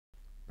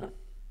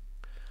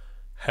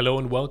Hello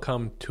and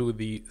welcome to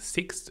the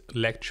 6th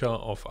lecture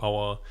of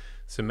our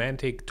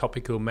Semantic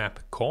Topical Map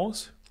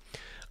course.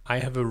 I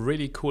have a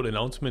really cool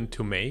announcement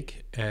to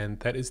make, and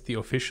that is the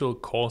official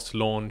course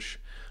launch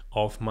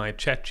of my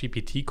Chat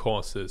GPT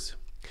courses.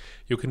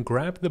 You can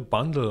grab the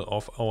bundle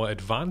of our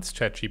advanced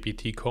Chat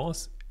GPT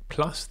course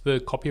plus the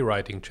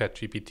copywriting Chat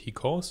GPT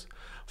course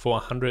for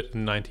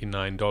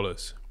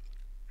 $199.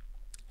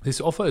 This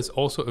offer is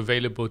also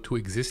available to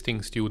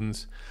existing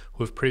students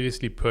who have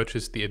previously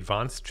purchased the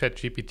advanced Chat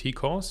GPT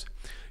course.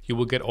 You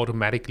will get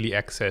automatically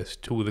access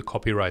to the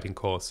copywriting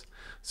course,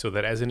 so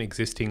that as an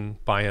existing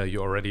buyer,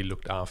 you're already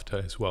looked after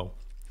as well.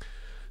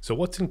 So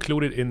what's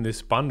included in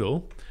this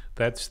bundle?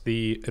 That's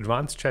the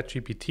advanced Chat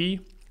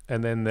GPT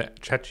and then the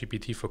Chat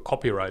GPT for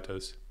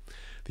copywriters.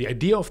 The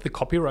idea of the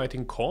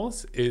copywriting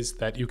course is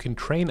that you can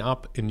train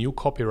up a new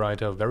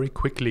copywriter very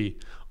quickly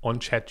on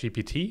Chat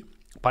GPT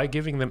by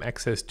giving them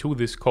access to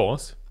this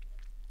course.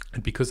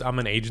 And because I'm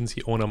an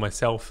agency owner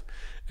myself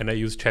and I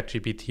use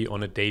ChatGPT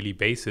on a daily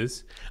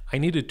basis, I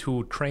needed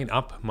to train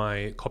up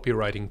my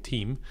copywriting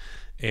team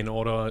in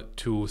order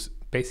to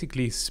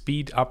basically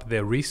speed up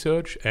their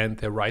research and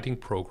their writing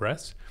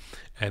progress.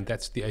 And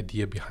that's the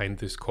idea behind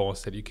this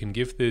course, that you can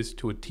give this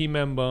to a team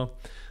member,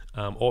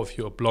 or if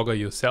you're a blogger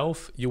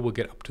yourself, you will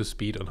get up to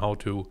speed on how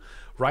to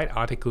write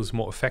articles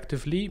more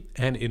effectively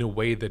and in a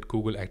way that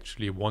Google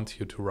actually wants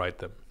you to write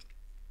them.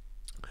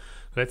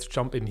 Let's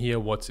jump in here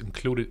what's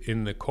included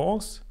in the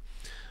course.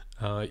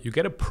 You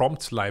get a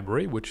prompts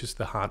library, which is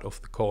the heart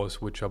of the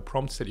course, which are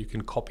prompts that you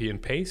can copy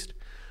and paste.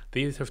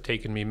 These have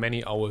taken me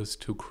many hours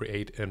to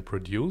create and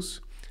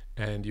produce,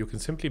 and you can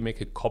simply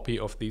make a copy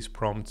of these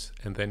prompts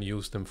and then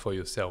use them for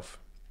yourself.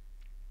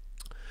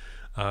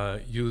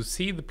 You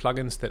see the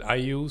plugins that I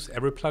use.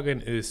 Every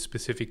plugin is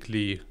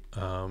specifically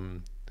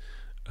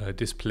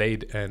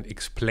displayed and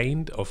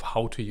explained of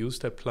how to use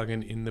that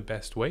plugin in the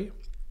best way,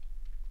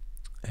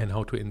 and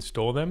how to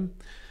install them.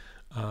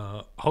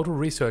 How to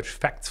research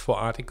facts for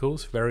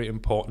articles, very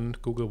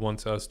important. Google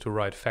wants us to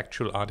write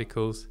factual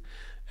articles,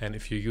 and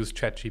if you use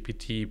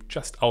ChatGPT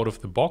just out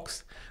of the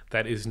box,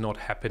 that is not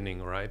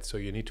happening, right? So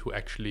you need to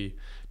actually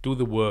do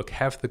the work,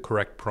 have the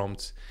correct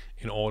prompts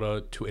in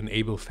order to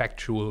enable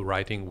factual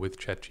writing with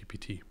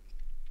ChatGPT.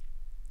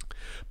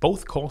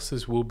 Both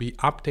courses will be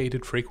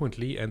updated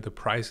frequently and the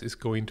price is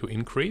going to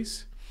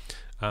increase.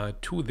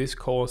 To this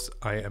course,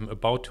 I am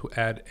about to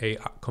add a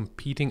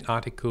competing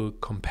article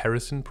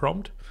comparison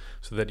prompt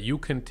so that you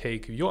can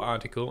take your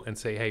article and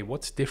say, hey,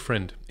 what's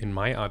different in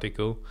my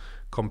article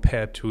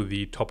compared to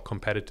the top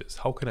competitors?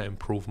 How can I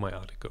improve my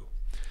article?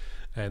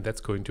 And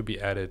that's going to be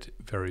added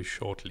very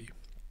shortly.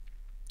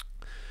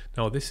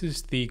 Now, this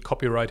is the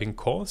copywriting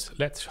course.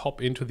 Let's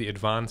hop into the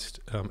advanced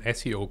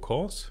SEO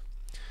course.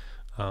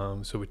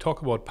 So we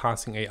talk about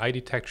passing AI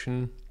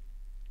detection,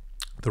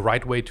 the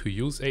right way to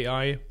use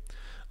AI.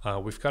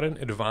 We've got an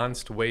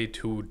advanced way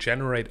to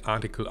generate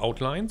article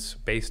outlines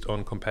based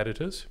on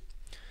competitors.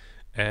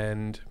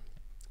 And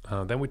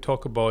then we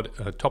talk about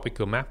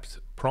topical maps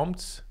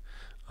prompts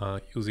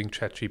using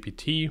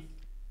ChatGPT.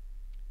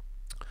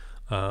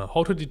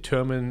 How to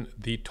determine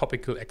the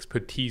topical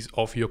expertise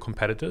of your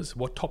competitors.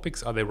 What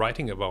topics are they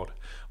writing about?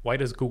 Why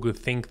does Google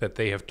think that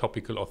they have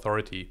topical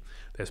authority?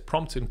 There's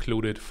prompts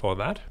included for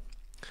that.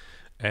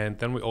 And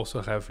then we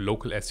also have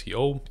local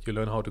SEO. You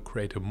learn how to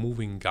create a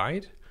moving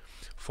guide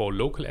for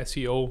local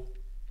SEO,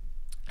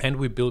 and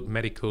we build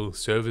medical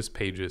service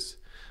pages.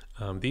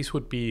 These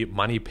would be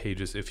money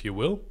pages, if you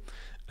will,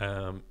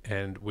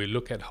 and we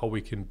look at how we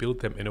can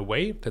build them in a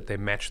way that they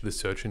match the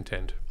search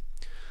intent.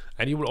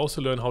 And you will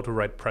also learn how to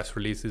write press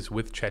releases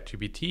with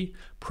ChatGPT,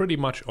 pretty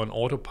much on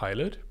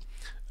autopilot.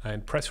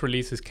 And press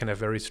releases can have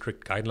very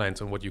strict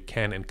guidelines on what you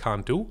can and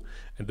can't do,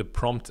 and the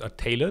prompts are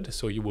tailored,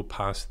 so you will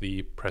pass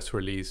the press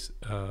release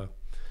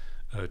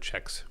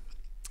checks.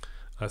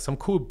 Some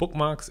cool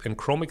bookmarks and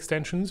Chrome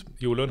extensions.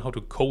 You will learn how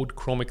to code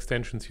Chrome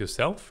extensions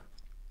yourself,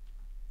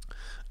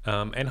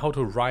 and how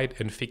to write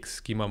and fix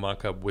schema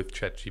markup with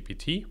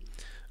ChatGPT.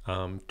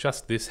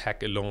 Just this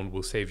hack alone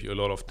will save you a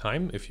lot of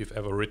time. If you've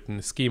ever written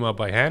schema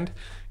by hand,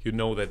 you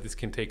know that this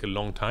can take a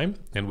long time,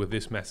 and with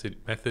this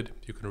method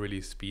you can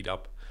really speed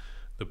up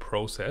the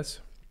process.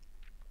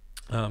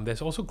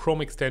 There's also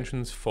Chrome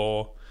extensions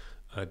for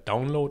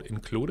download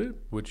included,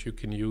 which you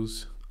can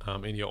use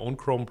in your own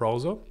Chrome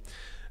browser.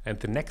 And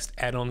the next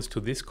add-ons to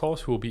this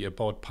course will be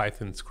about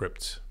Python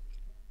scripts.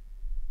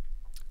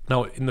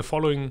 Now, in the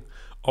following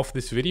of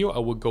this video, I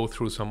will go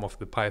through some of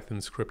the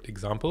Python script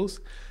examples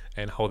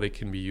and how they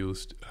can be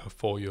used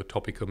for your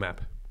topical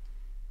map.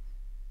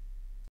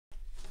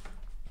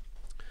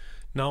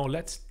 Now,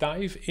 let's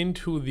dive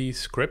into the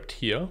script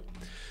here.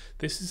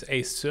 This is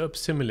a SERP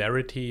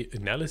Similarity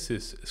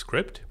analysis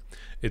script.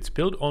 It's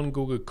built on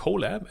Google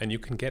Colab, and you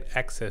can get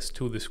access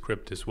to the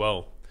script as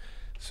well.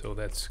 So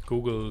that's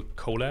Google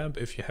Colab.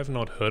 If you have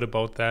not heard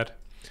about that,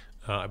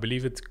 I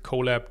believe it's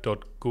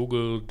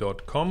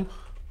colab.google.com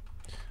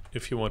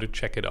if you want to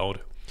check it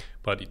out.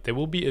 But there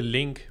will be a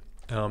link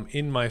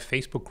in my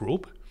Facebook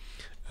group.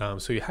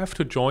 So you have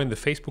to join the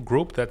Facebook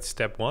group. That's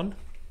step one.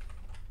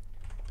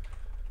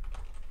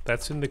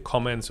 That's in the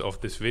comments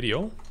of this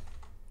video.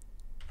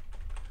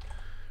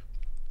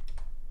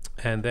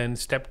 And then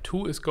step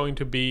 2 is going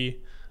to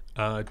be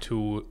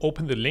to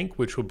open the link,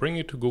 which will bring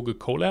you to Google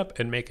Colab,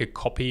 and make a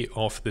copy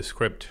of the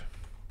script.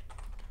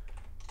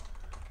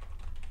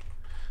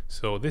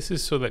 So this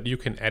is so that you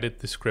can edit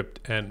the script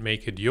and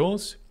make it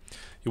yours.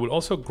 You will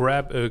also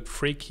grab a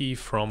free key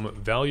from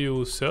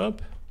Value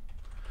SERP,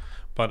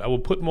 but I will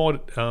put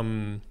more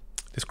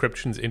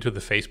descriptions into the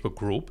Facebook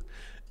group.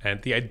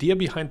 And the idea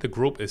behind the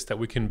group is that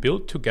we can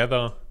build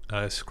together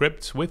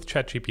scripts with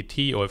Chat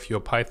GPT, or if you're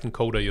a Python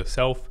coder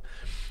yourself,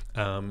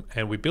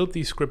 and we build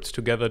these scripts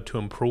together to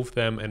improve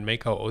them and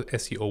make our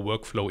SEO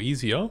workflow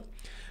easier.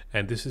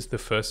 And this is the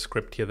first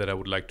script here that I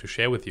would like to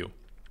share with you.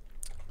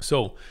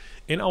 So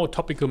in our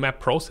topical map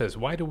process,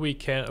 why do we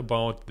care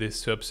about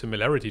this SERP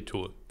Similarity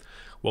tool?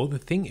 Well, the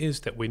thing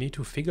is that we need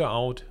to figure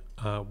out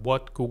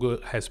what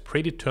Google has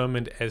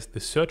predetermined as the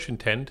search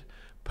intent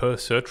per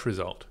search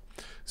result.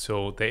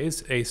 So there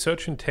is a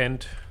search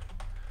intent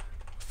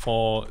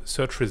for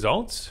search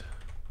results,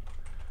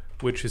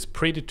 which is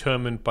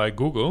predetermined by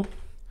Google.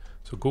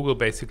 So Google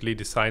basically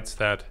decides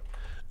that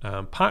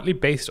partly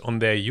based on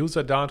their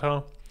user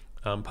data,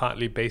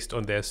 partly based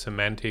on their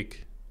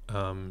semantic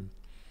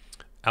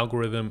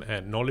algorithm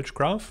and knowledge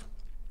graph.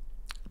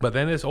 But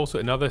then there's also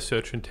another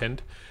search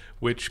intent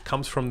which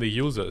comes from the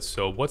users.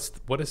 So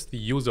what does the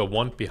user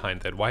want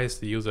behind that? Why has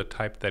the user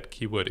typed that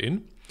keyword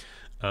in?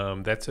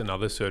 That's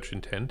another search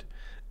intent.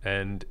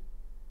 And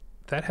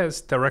that has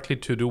directly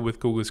to do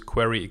with Google's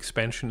query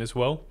expansion as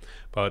well.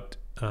 But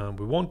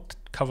we won't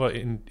cover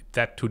in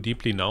that too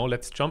deeply now.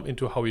 Let's jump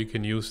into how you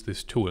can use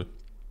this tool.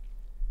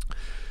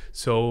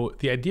 So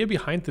the idea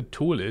behind the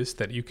tool is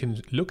that you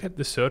can look at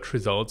the search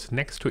results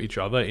next to each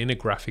other in a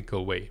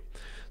graphical way.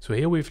 So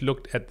here we've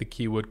looked at the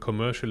keyword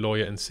commercial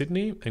lawyer in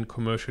Sydney and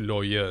commercial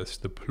lawyers,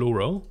 the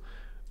plural.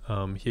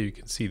 Here you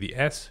can see the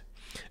S,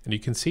 and you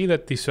can see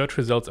that the search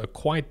results are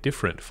quite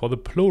different. For the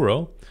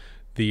plural,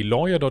 the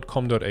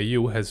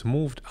lawyer.com.au has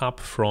moved up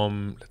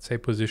from, let's say,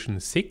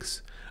 position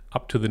 6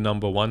 up to the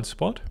number 1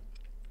 spot.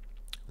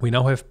 We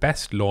now have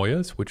best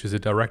lawyers, which is a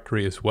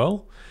directory as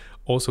well,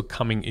 also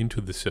coming into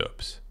the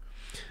SERPs.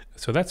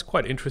 So that's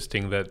quite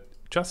interesting that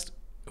just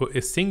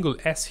a single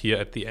S here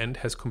at the end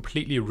has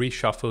completely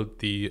reshuffled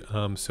the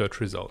search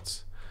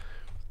results.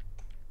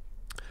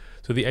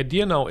 So the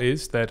idea now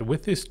is that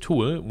with this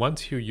tool,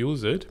 once you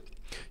use it,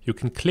 you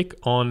can click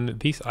on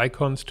these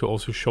icons to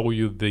also show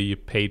you the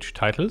page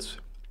titles,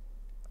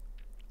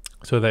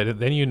 so that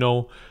then you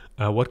know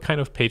what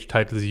kind of page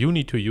titles you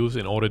need to use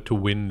in order to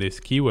win this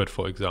keyword,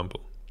 for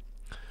example.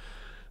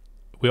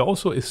 We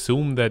also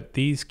assume that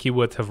these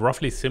keywords have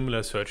roughly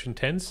similar search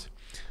intents,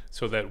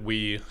 so that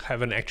we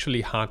have an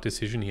actually hard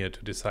decision here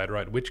to decide,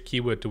 right, which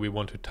keyword do we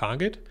want to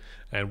target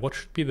and what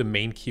should be the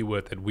main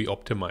keyword that we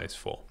optimize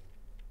for.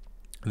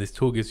 And this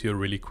tool gives you a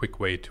really quick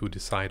way to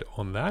decide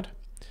on that.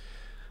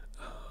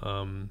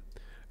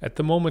 At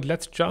the moment,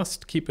 let's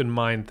just keep in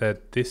mind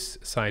that this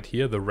site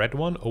here, the red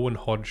one, Owen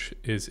Hodge,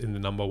 is in the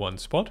number 1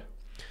 spot.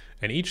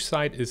 And each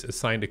site is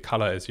assigned a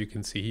color, as you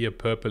can see here.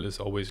 Purple is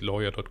always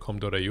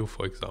lawyer.com.au,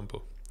 for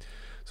example.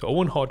 So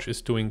Owen Hodge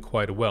is doing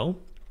quite well.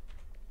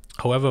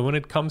 However, when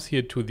it comes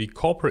here to the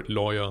corporate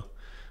lawyer,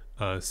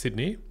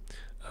 Sydney,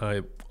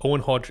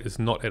 Owen Hodge is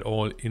not at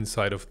all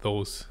inside of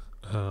those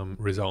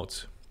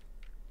results.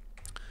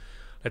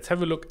 Let's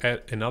have a look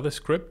at another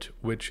script,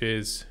 which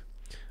is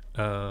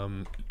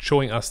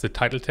showing us the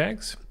title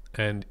tags.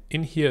 And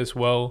in here as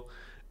well,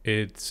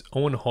 it's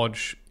Owen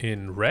Hodge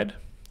in red.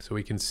 So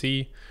we can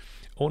see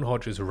Owen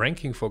Hodge is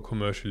ranking for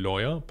commercial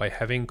lawyer by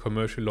having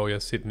commercial lawyer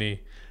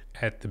Sydney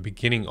at the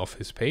beginning of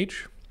his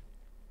page.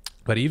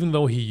 But even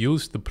though he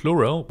used the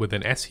plural with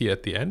an S here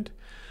at the end,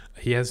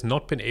 he has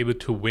not been able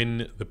to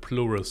win the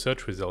plural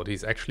search result.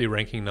 He's actually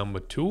ranking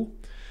number 2.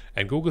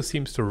 And Google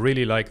seems to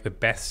really like the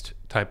best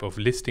type of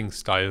listing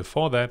style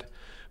for that,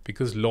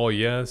 because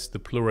lawyers, the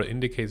plural,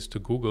 indicates to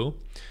Google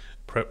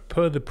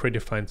per the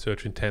predefined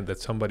search intent that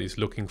somebody is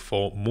looking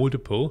for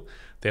multiple,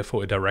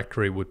 therefore a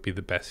directory would be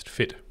the best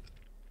fit.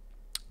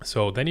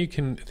 So then you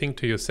can think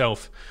to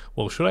yourself,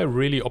 well, should I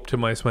really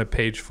optimize my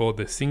page for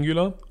the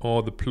singular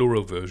or the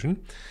plural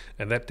version?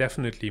 And that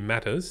definitely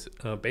matters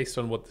based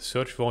on what the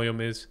search volume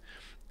is,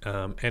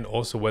 and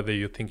also whether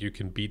you think you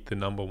can beat the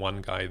number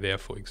 1 guy there,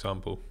 for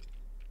example.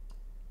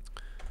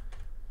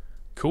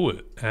 Cool.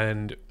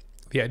 And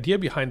the idea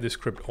behind this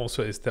script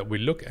also is that we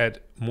look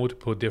at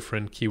multiple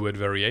different keyword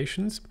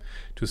variations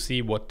to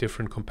see what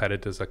different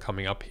competitors are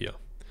coming up here.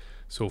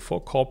 So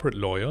for corporate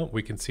lawyer,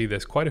 we can see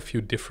there's quite a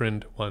few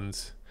different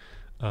ones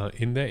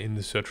in there in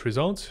the search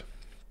results.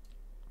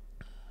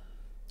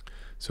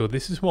 So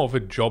this is more of a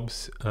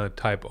jobs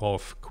type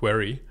of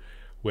query,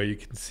 where you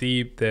can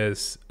see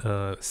there's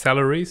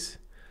salaries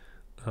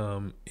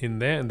in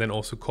there, and then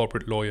also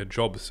corporate lawyer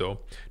jobs.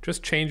 So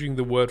just changing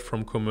the word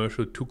from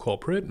commercial to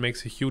corporate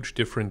makes a huge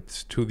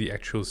difference to the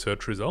actual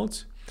search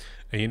results.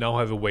 And you now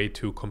have a way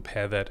to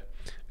compare that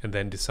and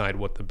then decide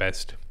what the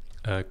best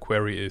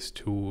query is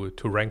to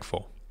rank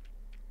for.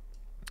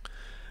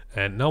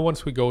 And now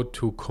once we go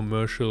to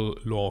commercial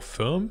law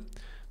firm,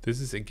 this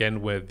is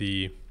again where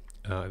the,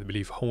 I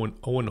believe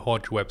Owen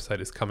Hodge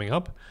website is coming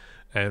up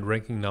and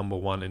ranking number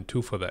 1 and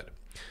 2 for that.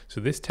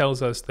 So this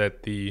tells us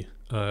that the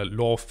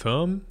law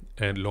firm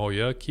and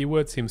lawyer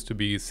keyword seems to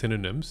be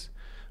synonyms,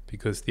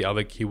 because the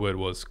other keyword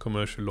was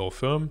commercial law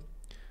firm,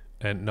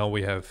 and now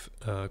we have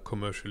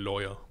commercial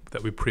lawyer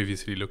that we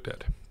previously looked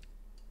at.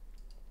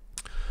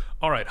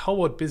 All right, how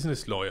about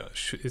business lawyer?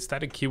 Is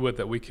that a keyword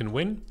that we can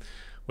win?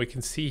 We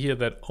can see here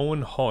that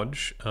Owen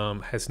Hodge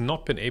has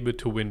not been able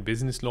to win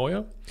business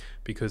lawyer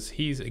because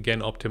he's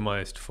again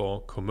optimized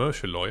for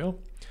commercial lawyer.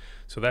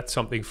 So that's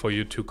something for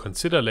you to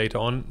consider later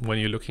on when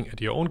you're looking at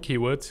your own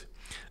keywords.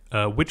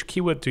 Which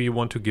keyword do you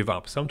want to give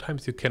up?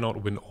 Sometimes you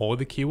cannot win all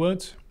the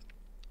keywords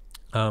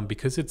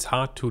because it's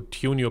hard to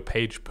tune your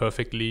page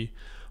perfectly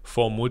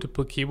for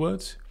multiple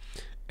keywords.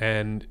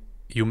 And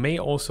you may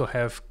also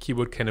have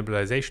keyword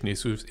cannibalization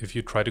issues if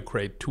you try to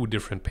create 2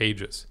 different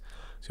pages.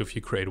 So if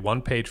you create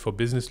one page for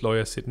business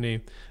lawyer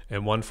Sydney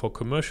and one for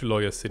commercial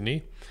lawyer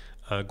Sydney,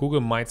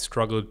 Google might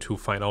struggle to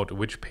find out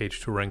which page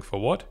to rank for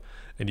what,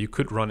 and you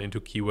could run into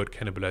keyword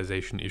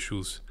cannibalization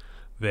issues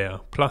there.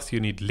 Plus you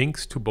need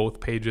links to both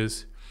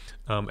pages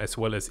as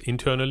well as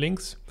internal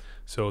links.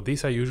 So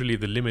these are usually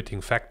the limiting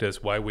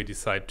factors why we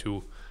decide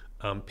to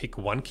pick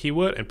one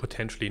keyword and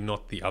potentially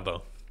not the other.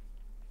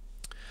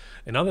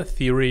 Another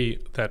theory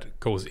that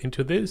goes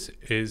into this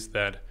is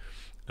that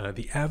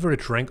the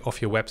average rank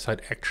of your website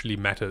actually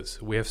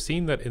matters. We have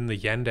seen that in the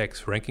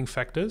Yandex ranking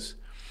factors,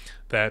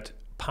 that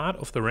part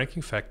of the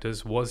ranking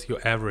factors was your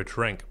average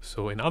rank.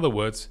 So in other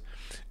words,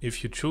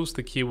 if you choose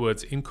the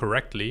keywords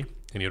incorrectly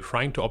and you're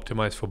trying to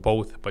optimize for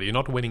both, but you're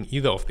not winning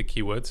either of the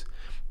keywords,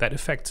 that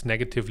affects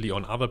negatively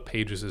on other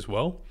pages as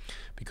well,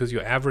 because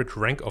your average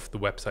rank of the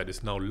website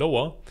is now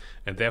lower,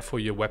 and therefore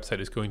your website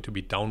is going to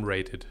be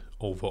downrated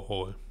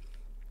overall.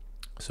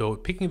 So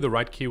picking the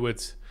right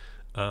keywords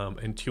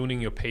and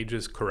tuning your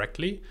pages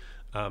correctly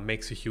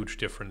makes a huge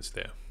difference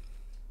there.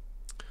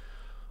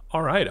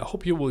 All right, I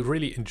hope you will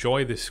really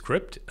enjoy this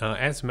script.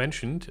 As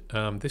mentioned,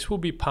 this will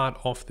be part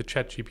of the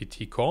Chat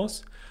GPT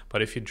course,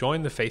 but if you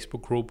join the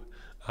Facebook group,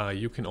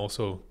 you can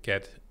also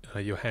get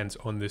your hands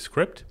on this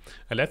script.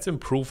 And let's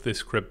improve this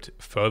script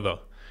further.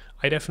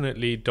 I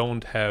definitely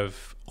don't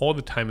have all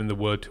the time in the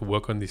world to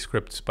work on these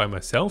scripts by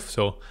myself,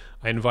 so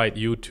I invite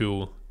you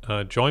to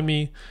join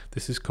me.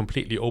 This is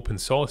completely open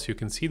source. You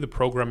can see the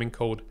programming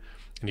code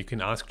and you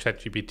can ask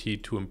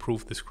ChatGPT to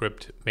improve the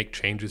script, make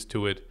changes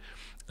to it,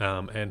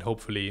 and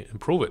hopefully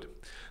improve it.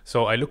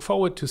 So I look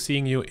forward to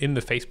seeing you in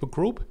the Facebook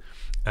group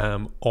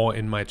or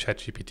in my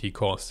ChatGPT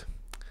course.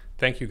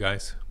 Thank you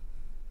guys.